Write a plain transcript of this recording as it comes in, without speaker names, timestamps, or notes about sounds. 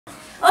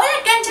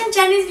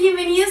chanes,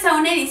 bienvenidos a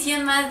una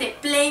edición más de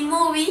Play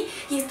Movie.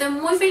 Y estoy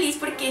muy feliz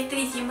porque este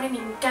diciembre me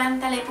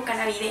encanta la época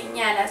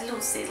navideña, las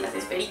luces, las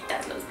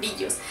esferitas, los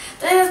brillos,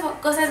 todas esas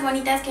cosas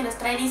bonitas que nos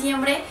trae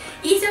diciembre.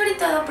 Y sobre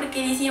todo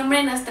porque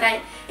diciembre nos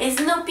trae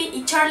Snoopy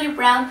y Charlie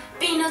Brown,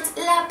 Peanuts,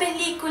 la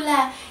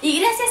película.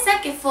 Y gracias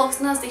a que Fox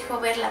nos dejó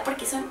verla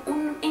porque son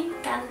un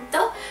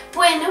encanto,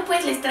 bueno,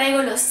 pues les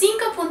traigo los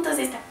 5 puntos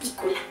de esta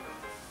película.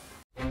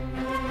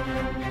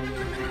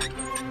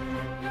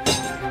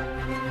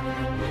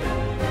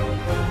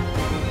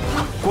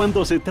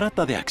 Cuando se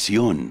trata de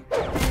acción,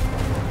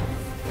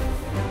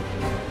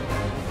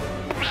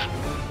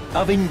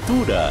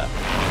 aventura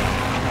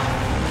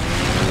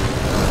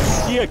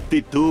y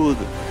actitud,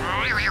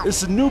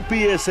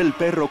 Snoopy es el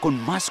perro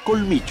con más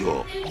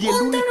colmillo. Y el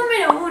punto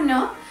número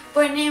 1,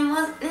 ponemos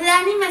la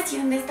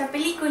animación de esta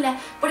película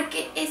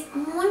porque es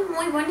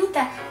muy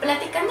bonita.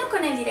 Platicando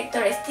con el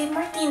director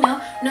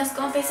Martino, nos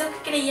confesó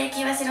que creía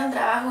que iba a ser un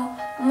trabajo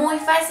muy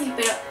fácil,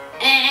 pero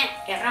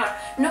error,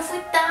 no fue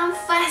tan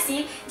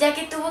fácil, ya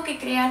que tuvo que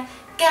crear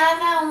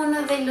cada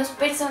uno de los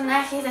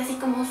personajes así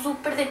como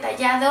súper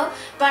detallado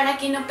para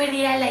que no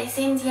perdiera la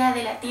esencia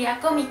de la tira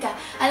cómica,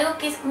 algo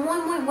que es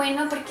muy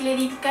bueno porque le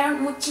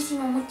dedicaron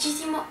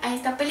muchísimo a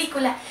esta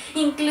película.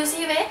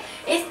 Inclusive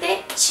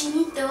este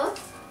chinito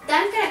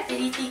tan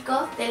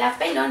característico de la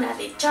pelona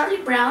de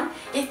Charlie Brown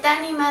está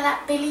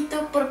animada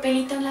pelito por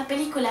pelito en la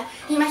película.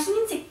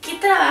 Imagínense qué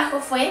trabajo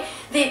fue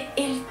de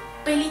el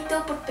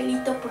pelito por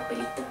pelito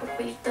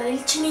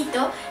del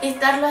chinito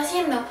estarlo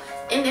haciendo.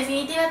 En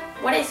definitiva,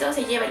 por eso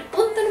se lleva el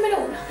punto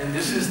número 1. And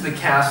this is the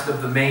cast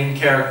of the main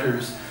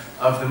characters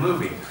of the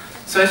movie.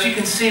 So as you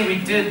can see, we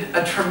did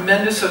a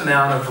tremendous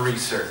amount of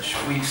research.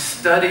 We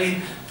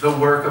studied the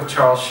work of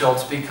Charles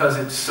Schulz because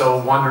it's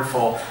so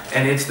wonderful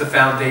and it's the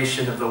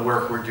foundation of the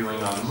work we're doing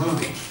on the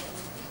movie.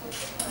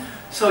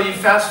 So you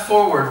fast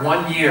forward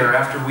 1 year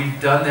after we've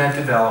done that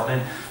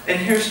development, and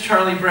here's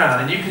Charlie Brown,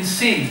 and you can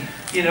see,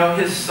 you know,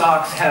 his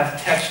socks have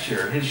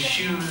texture, his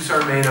shoes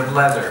are made of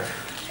leather,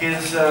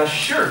 his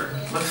shirt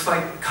looks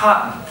like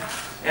cotton.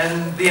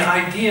 And the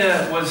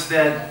idea was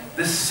that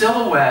the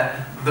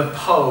silhouette, the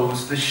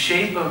pose, the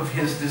shape of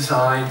his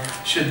design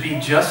should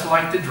be just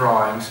like the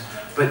drawings,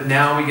 but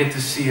now we get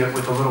to see it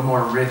with a little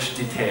more rich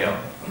detail.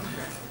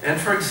 And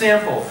for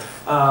example,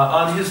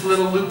 on his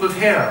little loop of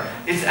hair,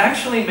 it's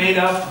actually made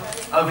up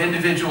of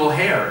individual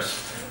hairs.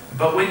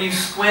 But when you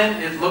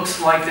squint, it looks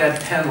like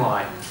that pen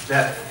line,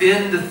 that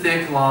thin to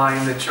thick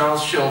line that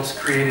Charles Schulz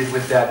created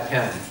with that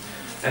pen.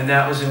 And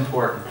that was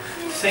important.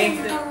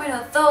 Same thing.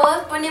 Número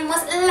 2, ponemos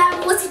la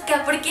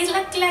música porque es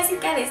la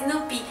clásica de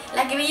Snoopy,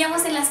 la que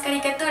veíamos en las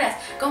caricaturas,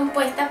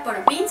 compuesta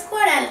por Vince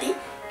Guaraldi,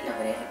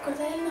 logré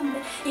recordar el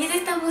nombre, y es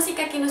esta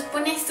música que nos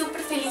pone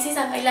súper felices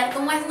a bailar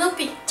como a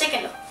Snoopy.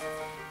 Chéquenlo.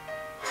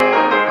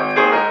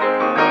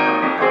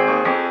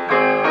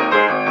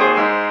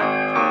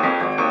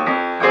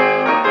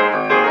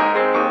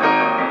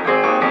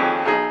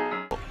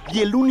 y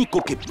el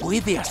único que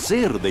puede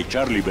hacer de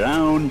Charlie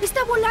Brown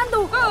 ¡está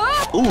volando!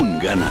 un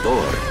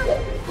ganador.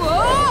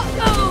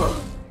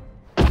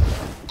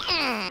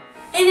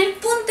 En el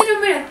punto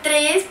número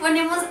 3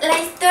 ponemos la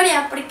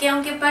historia, porque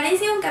aunque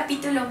parece un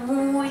capítulo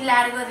muy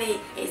largo de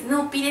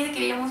Snoopy desde que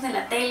veíamos en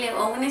la tele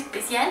o un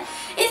especial,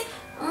 es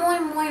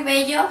muy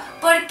bello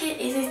porque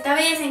es esta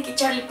vez en que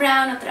Charlie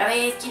Brown otra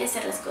vez quiere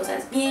hacer las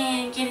cosas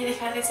bien, quiere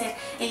dejar de ser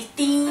el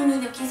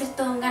tímido, quiere ser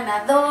todo un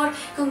ganador,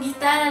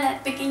 conquistar a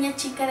la pequeña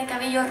chica de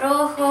cabello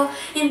rojo.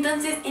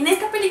 Entonces en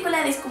esta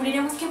película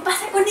descubriremos qué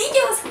pasa con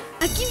ellos.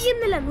 Aquí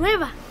viene la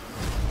nueva.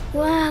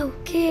 ¡Wow!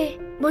 ¡Qué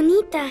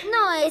bonita!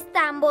 No es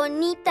tan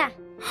bonita.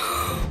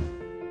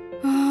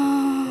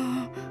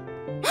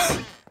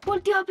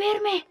 ¡Volteó a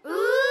verme!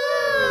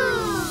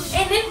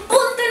 En el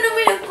punto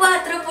número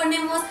 4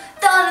 ponemos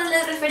todas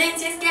las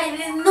referencias que hay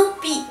de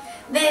Snoopy,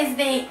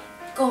 desde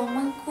cómo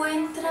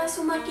encuentra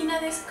su máquina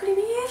de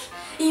escribir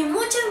y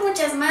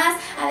muchas más.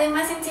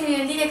 Además, en serio,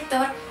 el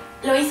director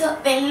lo hizo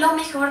de lo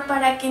mejor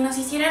para que nos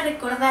hiciera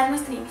recordar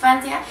nuestra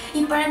infancia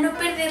y para no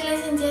perder la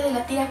esencia de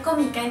la tira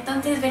cómica.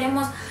 Entonces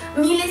veremos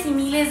miles y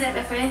miles de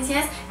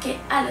referencias que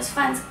a los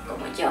fans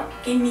como yo,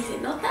 que ni se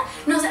nota,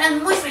 nos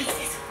harán muy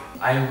felices.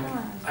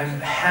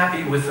 I'm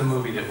happy with the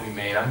movie that we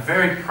made. I'm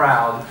very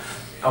proud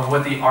of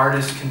what the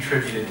artists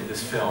contributed to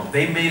this film.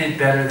 They made it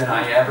better than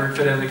I ever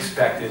could have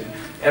expected.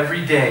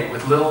 Every day,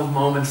 with little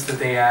moments that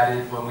they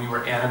added when we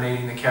were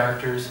animating the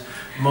characters,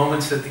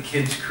 moments that the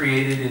kids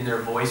created in their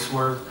voice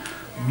work,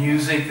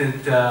 music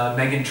that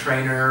Megan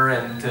Trainor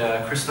and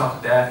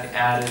Christoph Beck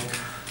added.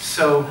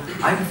 So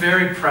I'm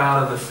very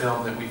proud of the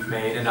film that we've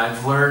made, and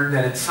I've learned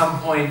that at some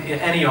point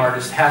any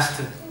artist has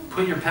to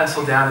put your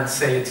pencil down and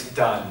say it's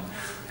done.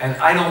 And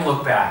I don't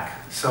look back.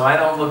 So I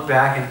don't look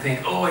back and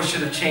think, oh, I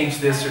should have changed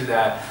this or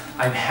that.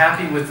 I'm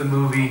happy with the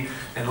movie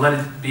and let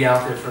it be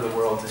out there for the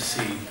world to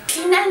see.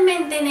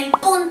 Finalmente, en el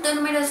punto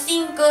número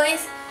 5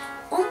 es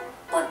un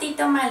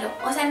poquito malo.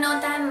 O sea, no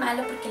tan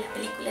malo porque la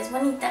película es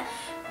bonita,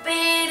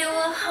 pero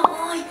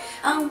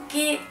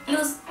aunque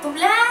los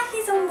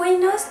doblajes son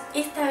buenos,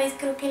 esta vez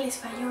creo que les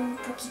falló un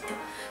poquito.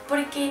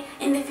 porque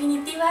en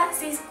definitiva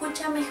se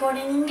escucha mejor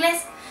en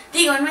inglés.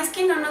 Digo, no es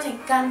que no nos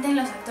encanten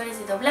los actores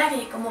de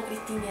doblaje como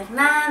Cristina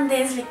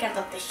Hernández,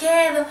 Ricardo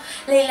Tejedo,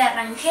 Leila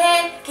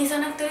Rangel, que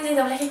son actores de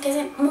doblaje que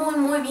hacen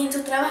muy bien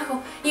su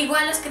trabajo.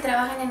 Igual los que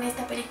trabajan en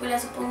esta película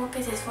supongo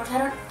que se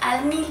esforzaron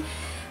al 1000,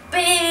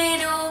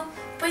 pero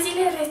pues sí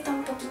les resta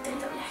un poquito el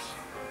doblaje.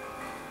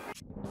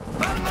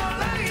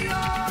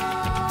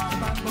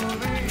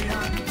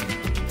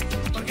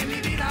 Porque mi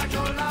vida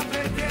yo la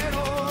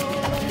prefiero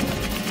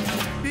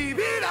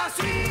vivir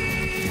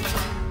así.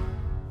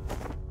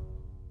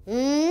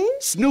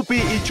 Snoopy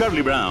y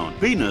Charlie Brown,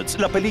 Peanuts,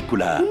 la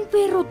película. Un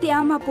perro te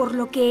ama por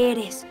lo que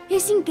eres.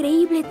 Es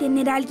increíble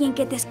tener a alguien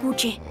que te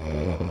escuche.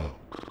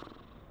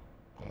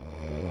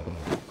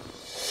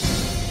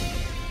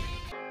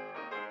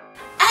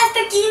 Hasta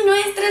aquí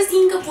nuestros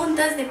 5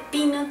 puntos de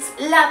Peanuts,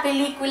 la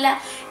película.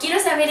 Quiero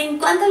saber en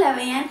cuánto la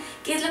vean,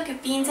 qué es lo que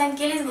piensan,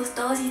 qué les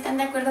gustó, si están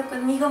de acuerdo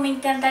conmigo. Me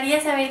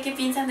encantaría saber qué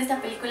piensan de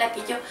esta película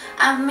que yo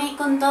amé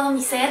con todo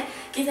mi ser,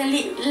 que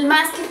salí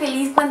más que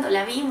feliz cuando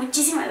la vi.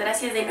 Muchísimas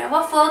gracias de nuevo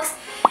a Fox.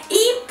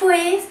 Y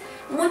pues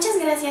muchas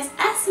gracias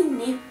a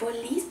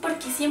Cinépolis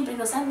porque siempre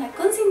nos anda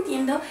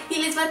consintiendo y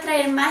les va a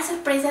traer más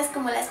sorpresas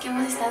como las que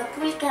hemos estado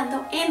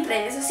publicando en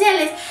redes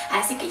sociales.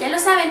 Así que ya lo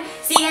saben,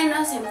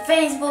 síganos en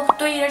Facebook,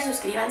 Twitter,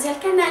 suscríbanse al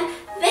canal,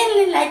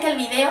 denle like al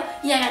video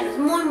y háganos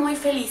muy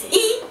felices.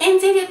 Y en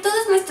serio,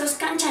 todos nuestros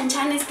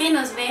canchanchanes que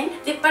nos ven,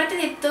 de parte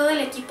de todo el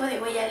equipo de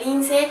Huella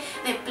Lince,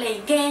 de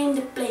Play Game,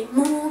 de Play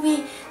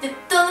Movie, de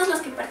todos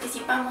los que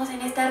participamos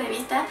en esta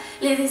revista,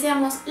 les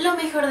deseamos lo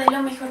mejor de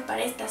lo mejor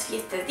para estas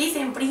fiestas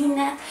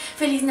dicembrinas.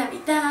 Feliz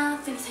Navidad,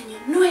 feliz Año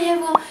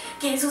Nuevo,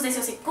 que sus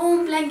deseos se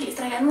cumplan, que les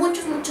traigan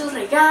muchos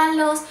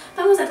regalos.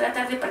 Vamos a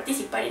tratar de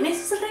participar en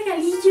esos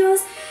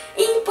regalillos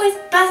y pues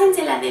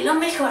pásensela de lo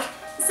mejor.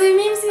 Soy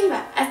Mim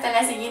Silva, hasta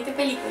la siguiente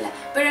película,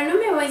 pero no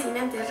me voy sin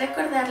antes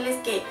recordarles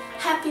que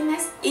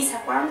happiness is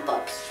a warm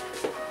puppy.